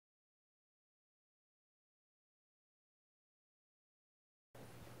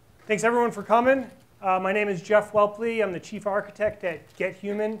Thanks everyone for coming. My name is Jeff Whelpley. I'm the chief architect at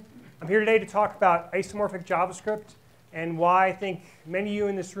GetHuman. I'm here today to talk about isomorphic JavaScript and why I think many of you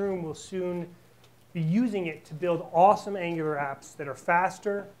in this room will soon be using it to build awesome Angular apps that are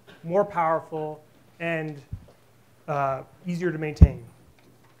faster, more powerful, and easier to maintain.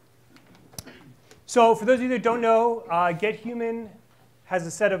 So for those of you that don't know, GetHuman has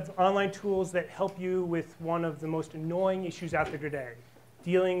a set of online tools that help you with one of the most annoying issues out there today,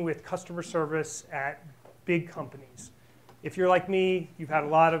 dealing with customer service at big companies. If you're like me, you've had a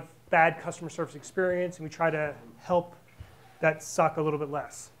lot of bad customer service experience, and we try to help that suck a little bit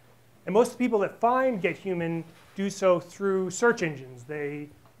less. And most people that find GetHuman do so through search engines. They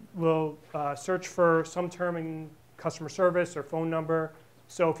will search for some term in customer service or phone number.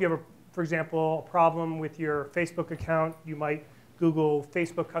 So if you have, for example, a problem with your Facebook account, you might Google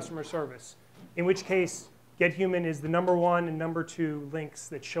Facebook customer service, in which case GetHuman is the #1 and #2 links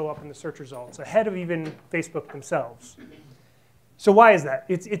that show up in the search results, ahead of even Facebook themselves. So why is that?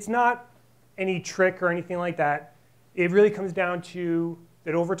 It's not any trick or anything like that. It really comes down to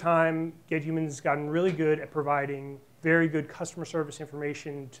that over time, GetHuman's gotten really good at providing very good customer service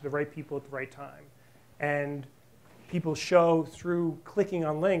information to the right people at the right time. And people show through clicking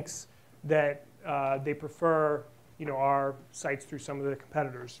on links that they prefer our sites through some of the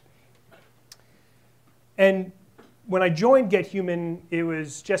competitors. And when I joined GetHuman, it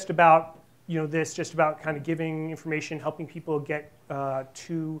was just about kind of giving information, helping people get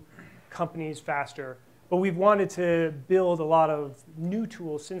to companies faster. But we've wanted to build a lot of new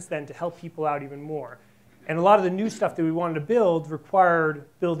tools since then to help people out even more. And a lot of the new stuff that we wanted to build required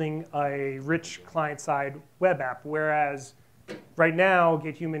building a rich client-side web app, whereas right now,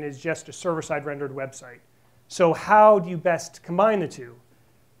 GetHuman is just a server-side rendered website. So how do you best combine the two?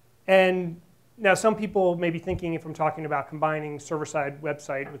 And now some people may be thinking, if I'm talking about combining server-side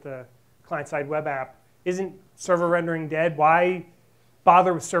website with a client-side web app, isn't server rendering dead? Why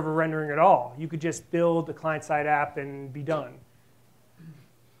bother with server rendering at all? You could just build a client-side app and be done.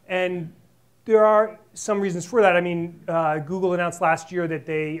 And there are some reasons for that. I mean, Google announced last year that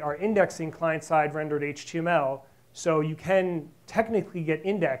they are indexing client-side rendered HTML, so you can technically get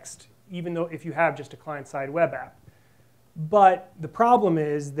indexed even though if you have just a client-side web app. But the problem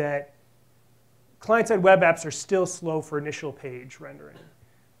is that client-side web apps are still slow for initial page rendering.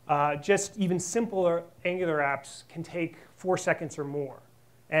 Just even simpler Angular apps can take 4 seconds or more.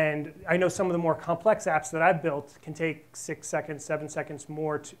 And I know some of the more complex apps that I've built can take 6 seconds, 7 seconds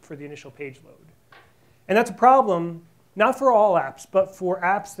more for the initial page load. And that's a problem, not for all apps, but for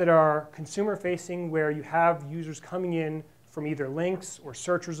apps that are consumer-facing, where you have users coming in from either links or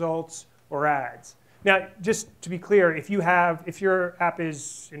search results or ads. Now, just to be clear, if your app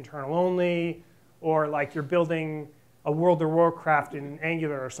is internal only, or like you're building a World of Warcraft in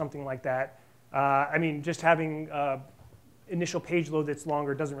Angular or something like that, I mean, just having initial page load that's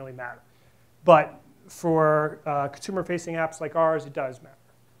longer doesn't really matter. But for consumer-facing apps like ours, it does matter.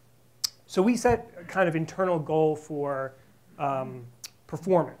 So we set a kind of internal goal for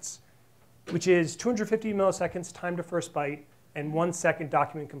performance, which is 250 milliseconds time to first byte and 1 second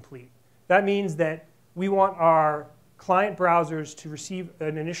document complete. That means that we want our client browsers to receive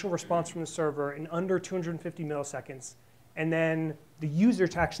an initial response from the server in under 250 milliseconds, and then the user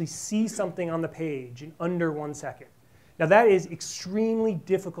to actually see something on the page in under 1 second. Now that is extremely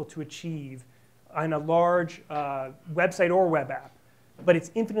difficult to achieve on a large website or web app, but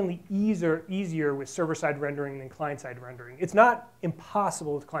it's infinitely easier with server-side rendering than client-side rendering. It's not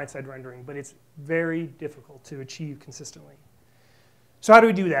impossible with client-side rendering, but it's very difficult to achieve consistently. So how do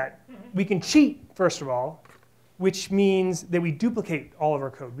we do that? We can cheat, first of all, which means that we duplicate all of our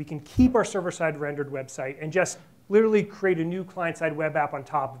code. We can keep our server-side rendered website and just literally create a new client-side web app on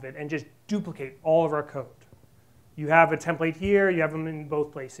top of it and just duplicate all of our code. You have a template here. You have them in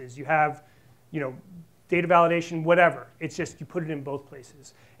both places. You have data validation, whatever. It's just you put it in both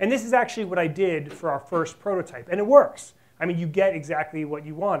places. And this is actually what I did for our first prototype. And it works. I mean, you get exactly what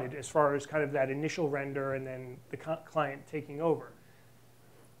you wanted as far as kind of that initial render and then the client taking over.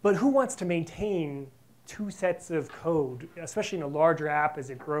 But who wants to maintain 2 sets of code, especially in a larger app as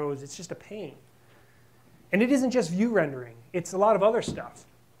it grows? It's just a pain. And it isn't just view rendering. It's a lot of other stuff.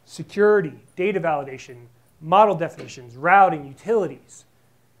 Security, data validation, model definitions, routing, utilities.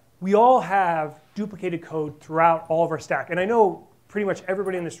 We all have duplicated code throughout all of our stack. And I know pretty much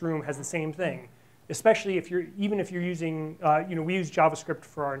everybody in this room has the same thing, especially if you're using, we use JavaScript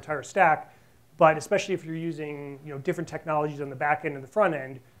for our entire stack, but especially if you're using different technologies on the back end and the front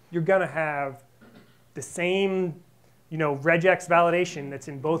end, you're going to have the same regex validation that's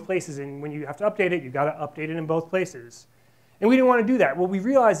in both places. And when you have to update it, you've got to update it in both places. And we didn't want to do that. What we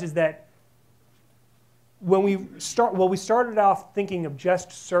realized is that when we started off thinking of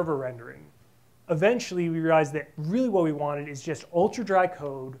just server rendering. Eventually, we realized that really what we wanted is just ultra dry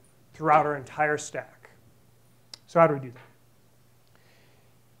code throughout our entire stack. So how do we do that?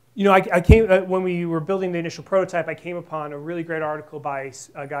 You know, when we were building the initial prototype, I came upon a really great article by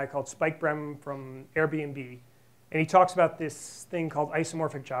a guy called Spike Brehm from Airbnb. And he talks about this thing called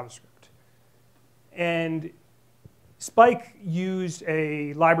isomorphic JavaScript. And Spike used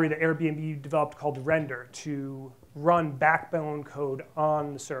a library that Airbnb developed called Render to run backbone code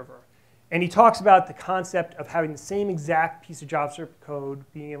on the server. And he talks about the concept of having the same exact piece of JavaScript code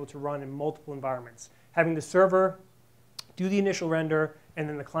being able to run in multiple environments. Having the server do the initial render, and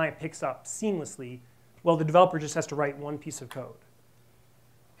then the client picks up seamlessly. Well, the developer just has to write one piece of code.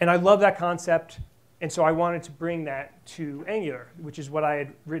 And I love that concept, and so I wanted to bring that to Angular, which is what I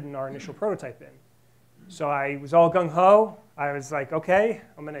had written our initial prototype in. So I was all gung-ho. I was like, OK,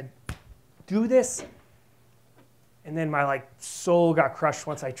 I'm going to do this. And then my soul got crushed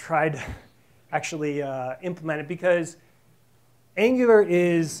once I tried to actually implement it, because Angular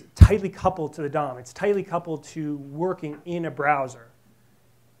is tightly coupled to the DOM. It's tightly coupled to working in a browser.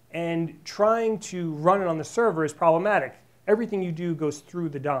 And trying to run it on the server is problematic. Everything you do goes through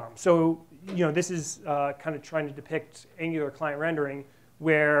the DOM. So this is kind of trying to depict Angular client rendering,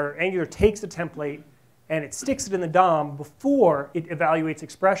 where Angular takes the template and it sticks it in the DOM before it evaluates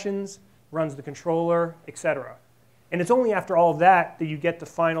expressions, runs the controller, etc. And it's only after all of that that you get the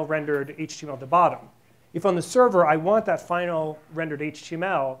final rendered HTML at the bottom. If on the server I want that final rendered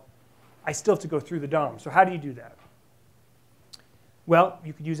HTML, I still have to go through the DOM. So how do you do that? Well,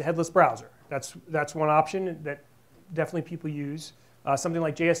 you could use a headless browser. That's one option that definitely people use. Something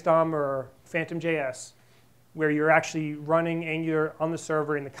like JSDOM or Phantom.js, where you're actually running Angular on the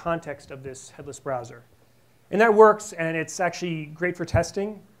server in the context of this headless browser. And that works, and it's actually great for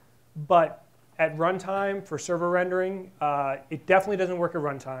testing. But at runtime for server rendering, it definitely doesn't work at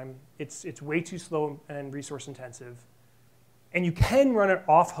runtime. It's way too slow and resource intensive. And you can run it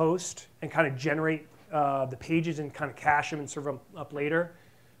off host and kind of generate the pages and kind of cache them and serve them up later.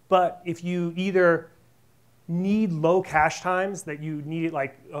 But if you either need low cache times, that you need it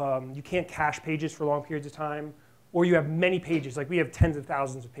you can't cache pages for long periods of time, or you have many pages, like we have tens of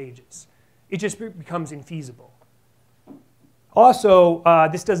thousands of pages, it just becomes infeasible. Also,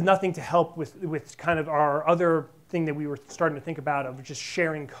 this does nothing to help with kind of our other thing that we were starting to think about of just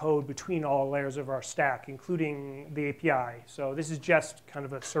sharing code between all layers of our stack, including the API. So this is just kind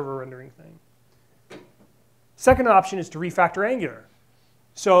of a server rendering thing. Second option is to refactor Angular.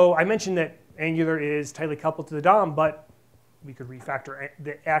 So I mentioned that Angular is tightly coupled to the DOM, but we could refactor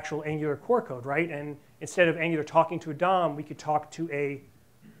the actual Angular core code, right? And instead of Angular talking to a DOM, we could talk to a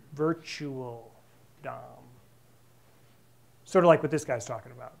virtual DOM. Sort of like what this guy's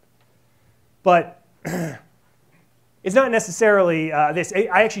talking about. But it's not necessarily this.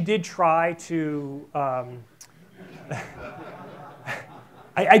 I actually did try to,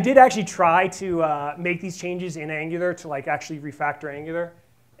 I did actually try to make these changes in Angular to actually refactor Angular.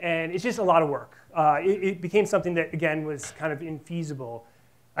 And it's just a lot of work. It became something that, again, was kind of infeasible.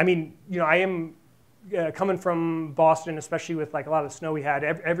 I mean, I am coming from Boston, especially with a lot of snow we had.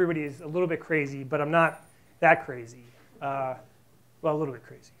 Everybody is a little bit crazy, but I'm not that crazy. Well, a little bit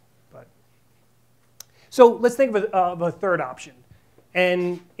crazy. But so let's think of a third option.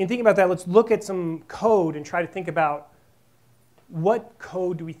 And in thinking about that, let's look at some code and try to think about what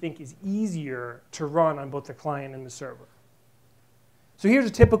code do we think is easier to run on both the client and the server. So here's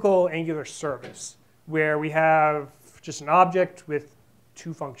a typical Angular service, where we have just an object with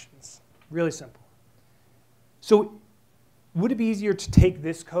two functions. Really simple. So would it be easier to take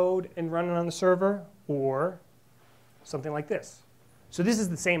this code and run it on the server, or something like this? So this is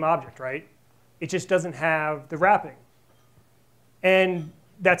the same object, right? It just doesn't have the wrapping. And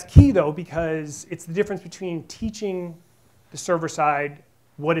that's key, though, because it's the difference between teaching the server side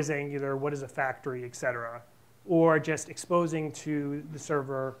what is Angular, what is a factory, et cetera, or just exposing to the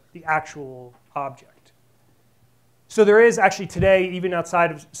server the actual object. So there is actually today, even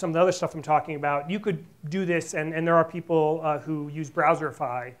outside of some of the other stuff I'm talking about, you could do this, and there are people who use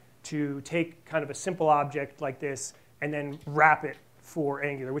Browserify to take kind of a simple object like this and then wrap it for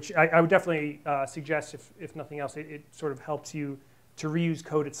Angular, which I would definitely suggest, if nothing else. It sort of helps you to reuse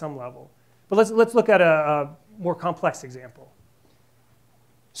code at some level. But let's look at a more complex example.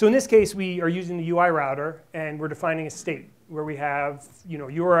 So in this case, we are using the UI router, and we're defining a state where we have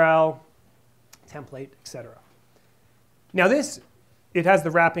URL, template, et cetera. Now it has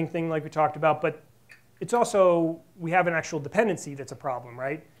the wrapping thing like we talked about, but it's also, we have an actual dependency that's a problem,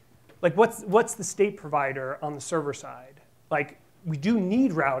 right? Like what's the state provider on the server side? like we do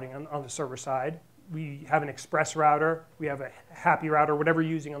need routing on the server side. We have an express router, we have a happy router, whatever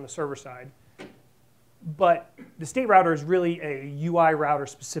you're using on the server side. But the state router is really a UI router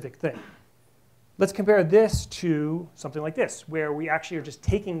specific thing. Let's compare this to something like this, where we actually are just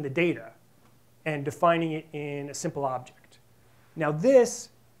taking the data and defining it in a simple object. Now this,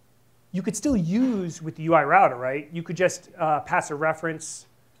 you could still use with the UI router, right? You could just pass a reference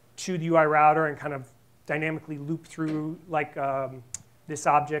to the UI router and kind of dynamically loop through like this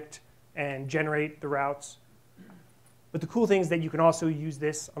object and generate the routes. But the cool thing is that you can also use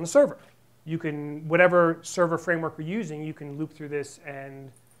this on the server. You can, whatever server framework we're using, you can loop through this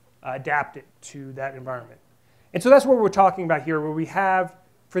and adapt it to that environment. And so that's what we're talking about here, where we have,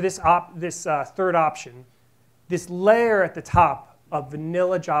 for this third option, this layer at the top of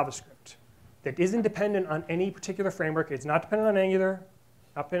vanilla JavaScript that isn't dependent on any particular framework. It's not dependent on Angular,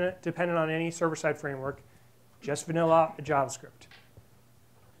 not dependent on any server-side framework, just vanilla JavaScript.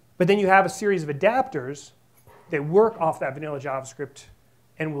 But then you have a series of adapters that work off that vanilla JavaScript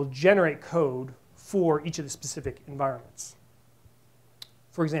and will generate code for each of the specific environments.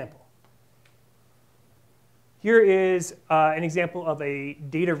 For example, here is an example of a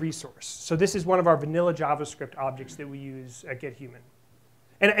data resource. So this is one of our vanilla JavaScript objects that we use at GetHuman.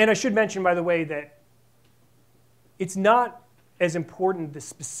 And I should mention, by the way, that it's not as important the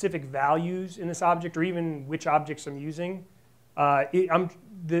specific values in this object or even which objects I'm using.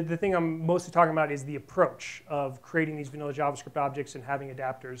 The thing I'm mostly talking about is the approach of creating these vanilla JavaScript objects and having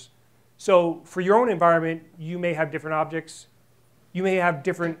adapters. So for your own environment, you may have different objects. You may have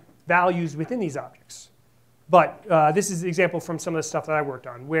different values within these objects. But this is an example from some of the stuff that I worked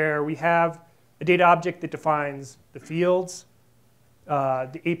on, where we have a data object that defines the fields,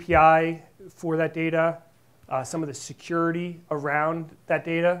 the API for that data, some of the security around that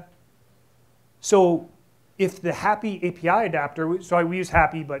data. So if the happy API adapter, so we use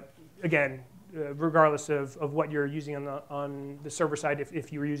happy, but again, regardless of what you're using on the server side,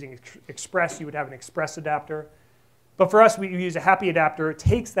 if you were using Express, you would have an Express adapter. But for us, we use a happy adapter. It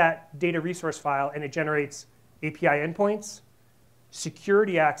takes that data resource file and it generates API endpoints,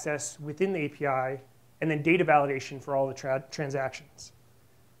 security access within the API, and then data validation for all the transactions.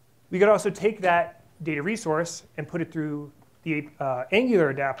 We could also take that data resource and put it through the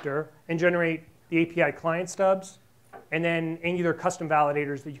Angular adapter and generate the API client stubs, and then Angular custom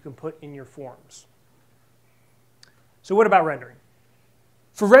validators that you can put in your forms. So what about rendering?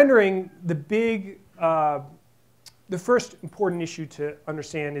 For rendering, the first important issue to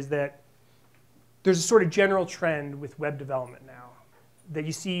understand is that there's a sort of general trend with web development now that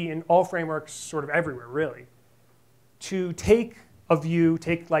you see in all frameworks sort of everywhere, really, to take a view,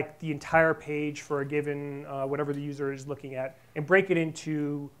 take like the entire page for a given whatever the user is looking at, and break it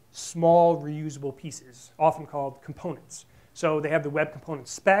into small reusable pieces, often called components. So they have the web component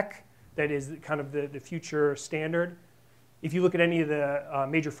spec that is kind of the future standard. If you look at any of the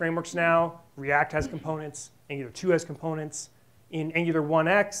major frameworks now, React has components, Angular 2 has components. In Angular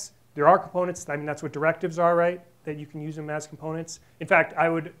 1x, there are components. I mean, that's what directives are, right? That you can use them as components. In fact, I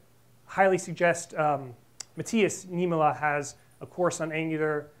would highly suggest Matthias Niemela has a course on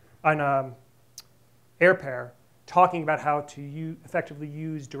Angular, on AirPair, talking about how to effectively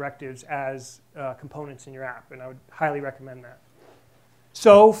use directives as components in your app, and I would highly recommend that.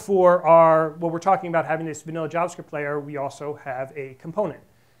 So for what we're talking about having this vanilla JavaScript layer, we also have a component.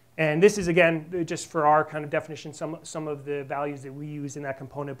 And this is, again, just for our kind of definition, some of the values that we use in that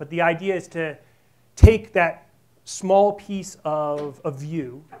component. But the idea is to take that small piece of a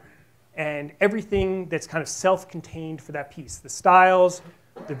view and everything that's kind of self-contained for that piece, the styles,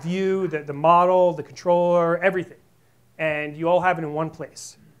 the view, the model, the controller, everything. And you all have it in one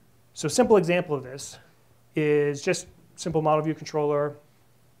place. So a simple example of this is just simple model view controller,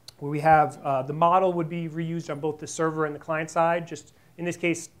 where we have the model would be reused on both the server and the client side. Just in this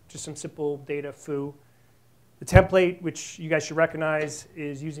case, just some simple data foo. The template, which you guys should recognize,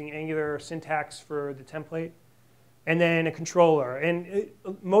 is using Angular syntax for the template. And then a controller. And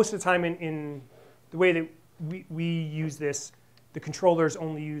most of the time in the way that we use this, the controller is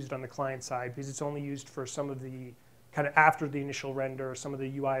only used on the client side because it's only used for some of the kind of after the initial render, some of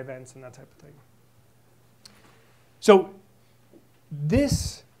the UI events and that type of thing. So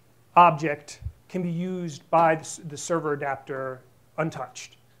this object can be used by the server adapter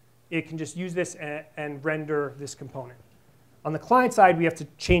untouched. It can just use this and render this component. On the client side, we have to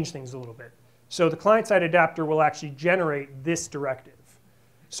change things a little bit. So the client-side adapter will actually generate this directive.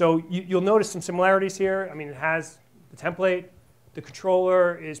 So you'll notice some similarities here. I mean, it has the template. The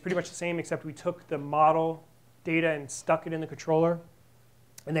controller is pretty much the same, except we took the model data and stuck it in the controller.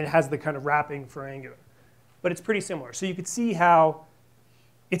 And then it has the kind of wrapping for Angular. but it's pretty similar. So you could see how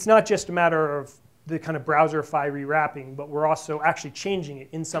it's not just a matter of the kind of browserify rewrapping, but we're also actually changing it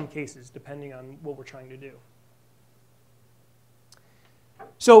in some cases, depending on what we're trying to do.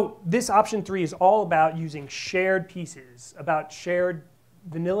 So this option 3 is all about using shared pieces, about shared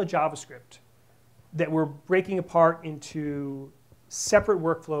vanilla JavaScript that we're breaking apart into separate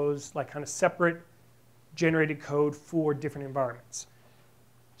workflows, like kind of separate generated code for different environments.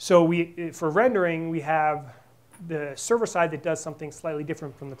 So for rendering, we have the server side that does something slightly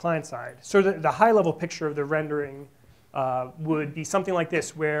different from the client side. So the high-level picture of the rendering would be something like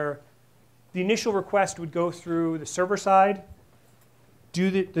this, where the initial request would go through the server side, do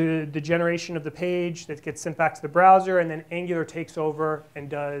the generation of the page that gets sent back to the browser, and then Angular takes over and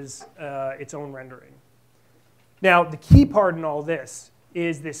does its own rendering. Now, the key part in all this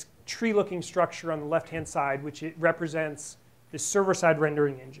is this tree-looking structure on the left-hand side, which it represents the server-side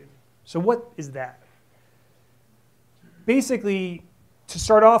rendering engine. So what is that? Basically, to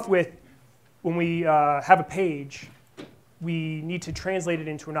start off with, when we have a page, we need to translate it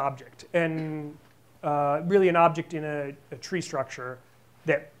into an object, and really an object in a tree structure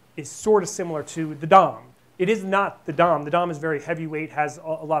that is sort of similar to the DOM. It is not the DOM. The DOM is very heavyweight, has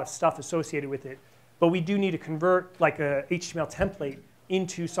a lot of stuff associated with it, but we do need to convert like a HTML template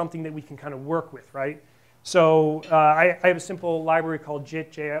into something that we can kind of work with, right? So I have a simple library called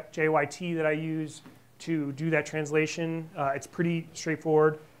JYT that I use to do that translation. It's pretty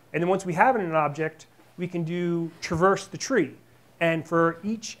straightforward. And then once we have it in an object, we can traverse the tree. And for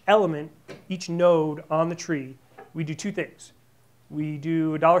each element, each node on the tree, we do two things. We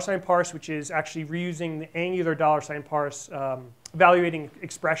do a $parse, which is actually reusing the Angular $parse, evaluating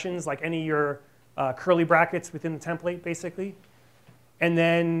expressions like any of your curly brackets within the template, basically. And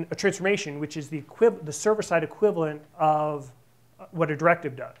then a transformation, which is the server-side equivalent of what a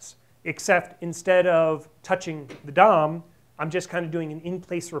directive does. Except instead of touching the DOM, I'm just kind of doing an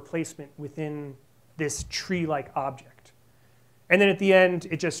in-place replacement within this tree-like object. And then at the end,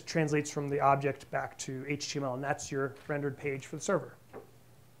 it just translates from the object back to HTML, and that's your rendered page for the server.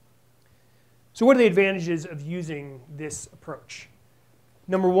 So what are the advantages of using this approach?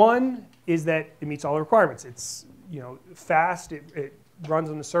 Number one is that it meets all the requirements. It's fast, it runs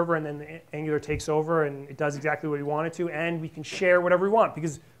on the server, and then the Angular takes over, and it does exactly what we want it to, and we can share whatever we want.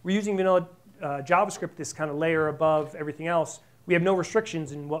 Because we're using vanilla JavaScript, this kind of layer above everything else, we have no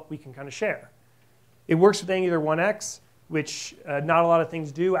restrictions in what we can kind of share. It works with Angular 1x, which not a lot of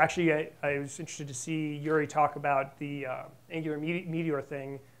things do. Actually, I was interested to see Yuri talk about the Angular Meteor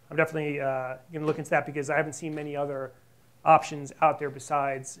thing. I'm definitely going to look into that because I haven't seen many other options out there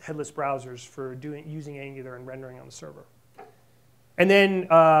besides headless browsers for using Angular and rendering on the server. And then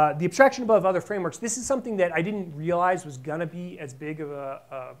the abstraction above other frameworks, this is something that I didn't realize was going to be as big of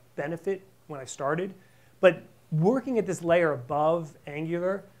a benefit when I started. But working at this layer above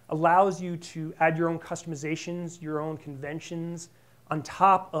Angular allows you to add your own customizations, your own conventions on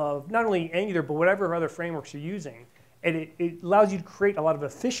top of not only Angular, but whatever other frameworks you're using. And it allows you to create a lot of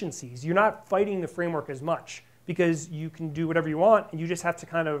efficiencies. You're not fighting the framework as much because you can do whatever you want, and you just have to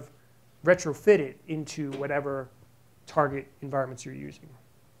kind of retrofit it into whatever target environments you're using.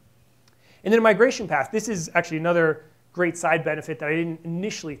 And then a migration path. This is actually another great side benefit that I didn't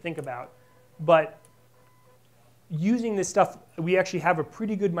initially think about. But using this stuff, we actually have a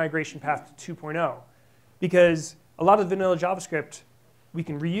pretty good migration path to 2.0 because a lot of vanilla JavaScript we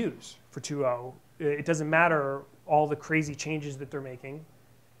can reuse for 2.0. It doesn't matter all the crazy changes that they're making.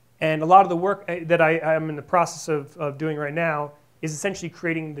 And a lot of the work that I'm in the process of doing right now is essentially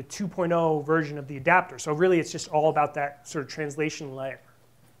creating the 2.0 version of the adapter. So really, it's just all about that sort of translation layer,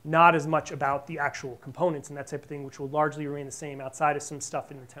 not as much about the actual components and that type of thing, which will largely remain the same outside of some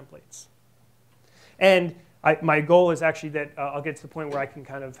stuff in the templates. And my goal is actually that I'll get to the point where I can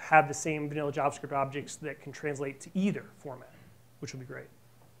kind of have the same vanilla JavaScript objects that can translate to either format, which will be great.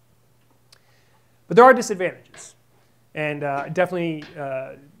 But there are disadvantages. And I definitely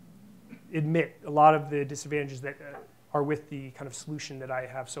admit a lot of the disadvantages that are with the kind of solution that I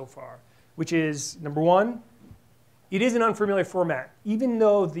have so far, which is, number one, it is an unfamiliar format. Even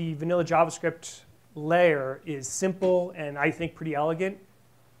though the vanilla JavaScript layer is simple and I think pretty elegant,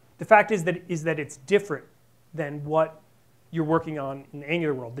 the fact is that it's different than what you're working on in the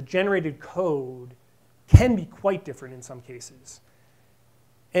Angular world. The generated code can be quite different in some cases.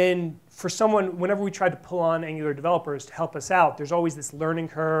 And for someone, whenever we try to pull on Angular developers to help us out, there's always this learning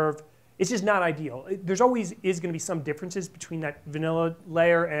curve. It's just not ideal. There's always is going to be some differences between that vanilla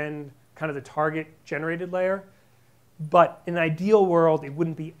layer and kind of the target generated layer. But in an ideal world, it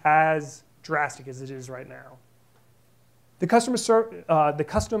wouldn't be as drastic as it is right now. The custom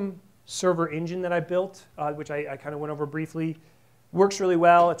server engine that I built, which I kind of went over briefly. Works really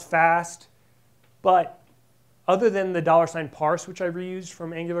well. It's fast. But other than the $parse, which I reused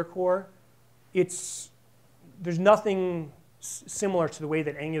from Angular core, there's nothing similar to the way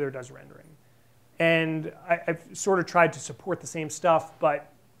that Angular does rendering. And I've sort of tried to support the same stuff,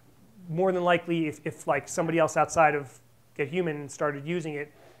 but more than likely, if like somebody else outside of Get Human started using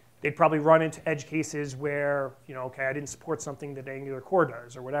it, they'd probably run into edge cases where, okay, I didn't support something that Angular core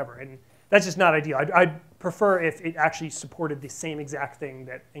does or whatever. And that's just not ideal. I'd prefer if it actually supported the same exact thing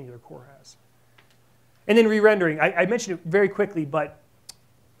that Angular core has. And then re-rendering. I mentioned it very quickly, but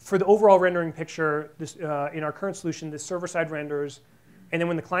for the overall rendering picture, in our current solution, the server-side renders, and then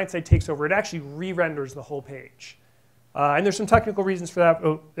when the client-side takes over, it actually re-renders the whole page. And there's some technical reasons for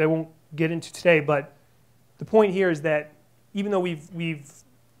that I won't get into today, but the point here is that even though we've made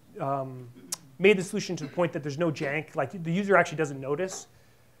the solution to the point that there's no jank, like the user actually doesn't notice,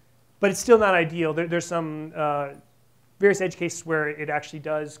 but it's still not ideal. There's some various edge cases where it actually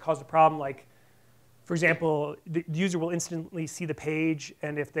does cause a problem, like, for example, the user will instantly see the page,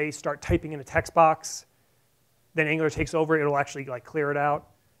 and if they start typing in a text box, then Angular takes over, it'll actually like clear it out.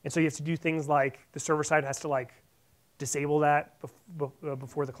 And so you have to do things like the server side has to like disable that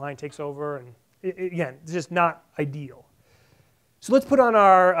before the client takes over. And again, it's just not ideal. So let's put on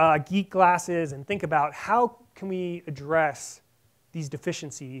our geek glasses and think about how can we address these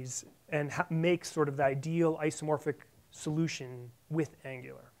deficiencies and make sort of the ideal isomorphic solution with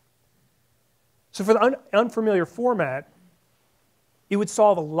Angular. So for the unfamiliar format, it would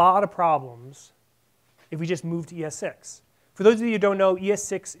solve a lot of problems if we just moved to ES6. For those of you who don't know,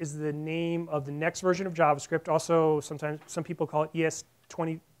 ES6 is the name of the next version of JavaScript. Also, sometimes some people call it ES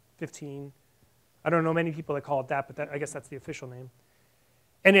 2015. I don't know many people that call it that, but I guess that's the official name.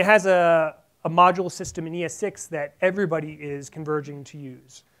 And it has a module system in ES6 that everybody is converging to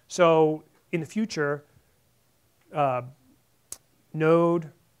use. So in the future,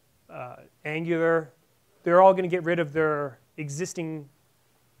 Node, Angular, they're all going to get rid of their existing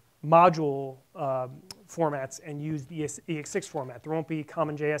module formats and use the ES6 format. There won't be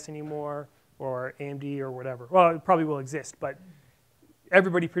CommonJS anymore or AMD or whatever. Well, it probably will exist, but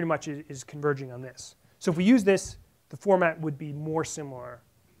everybody pretty much is converging on this. So if we use this, the format would be more similar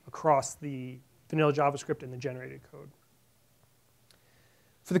across the vanilla JavaScript and the generated code.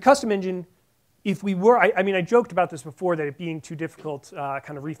 For the custom engine, if we were, I mean, I joked about this before, that it being too difficult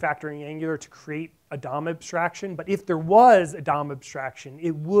kind of refactoring Angular to create a DOM abstraction. But if there was a DOM abstraction,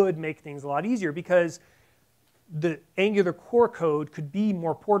 it would make things a lot easier because the Angular core code could be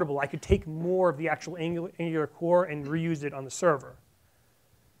more portable. I could take more of the actual Angular core and reuse it on the server.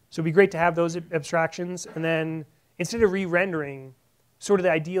 So it'd be great to have those abstractions. And then instead of re-rendering, sort of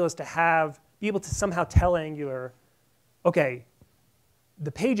the ideal is to be able to somehow tell Angular, OK,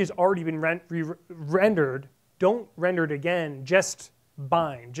 the page has already been rendered. Don't render it again. Just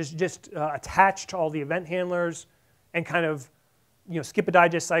bind. Just attach to all the event handlers, and kind of skip a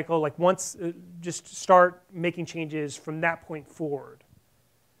digest cycle. Like once, just start making changes from that point forward.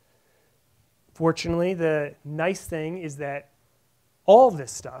 Fortunately, the nice thing is that all of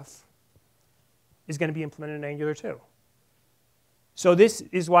this stuff is going to be implemented in Angular too. So this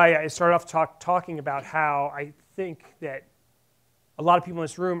is why I started off talking about how I think that a lot of people in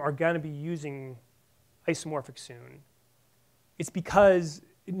this room are going to be using isomorphic soon. It's because,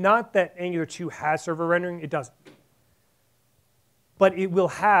 not that Angular 2 has server rendering, it doesn't. But it will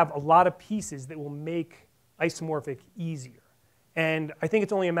have a lot of pieces that will make isomorphic easier. And I think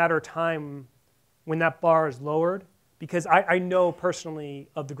it's only a matter of time when that bar is lowered, because I know personally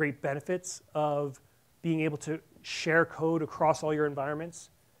of the great benefits of being able to share code across all your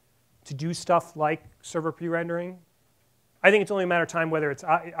environments, to do stuff like server pre-rendering. I think it's only a matter of time whether it's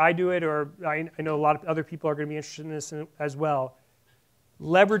I do it, or I know a lot of other people are going to be interested in this as well.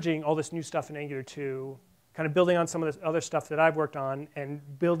 Leveraging all this new stuff in Angular 2, kind of building on some of this other stuff that I've worked on, and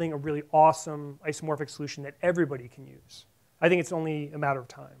building a really awesome isomorphic solution that everybody can use. I think it's only a matter of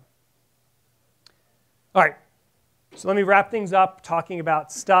time. All right, so let me wrap things up talking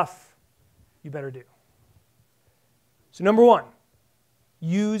about stuff you better do. So number one,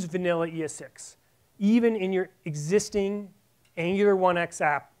 use vanilla ES6. Even in your existing Angular 1.x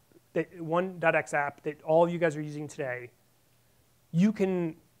app, 1.x app that all of you guys are using today, you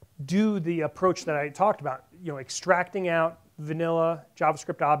can do the approach that I talked about, extracting out vanilla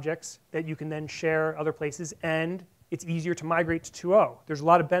JavaScript objects that you can then share other places, and it's easier to migrate to 2.0. There's a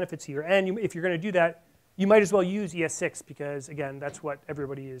lot of benefits here, and if you're going to do that, you might as well use ES6 because, again, that's what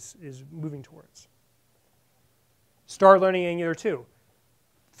everybody is moving towards. Start learning Angular 2.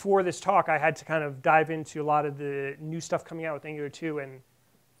 For this talk, I had to kind of dive into a lot of the new stuff coming out with Angular 2, and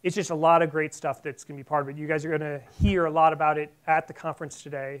it's just a lot of great stuff that's going to be part of it. You guys are going to hear a lot about it at the conference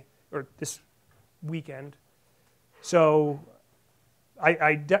today, or this weekend. So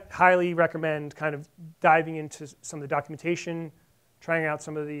I highly recommend kind of diving into some of the documentation, trying out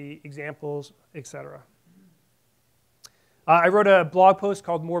some of the examples, etc. I wrote a blog post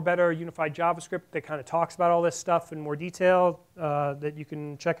called More Better Unified JavaScript that kind of talks about all this stuff in more detail that you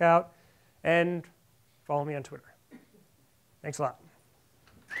can check out. And follow me on Twitter. Thanks a lot.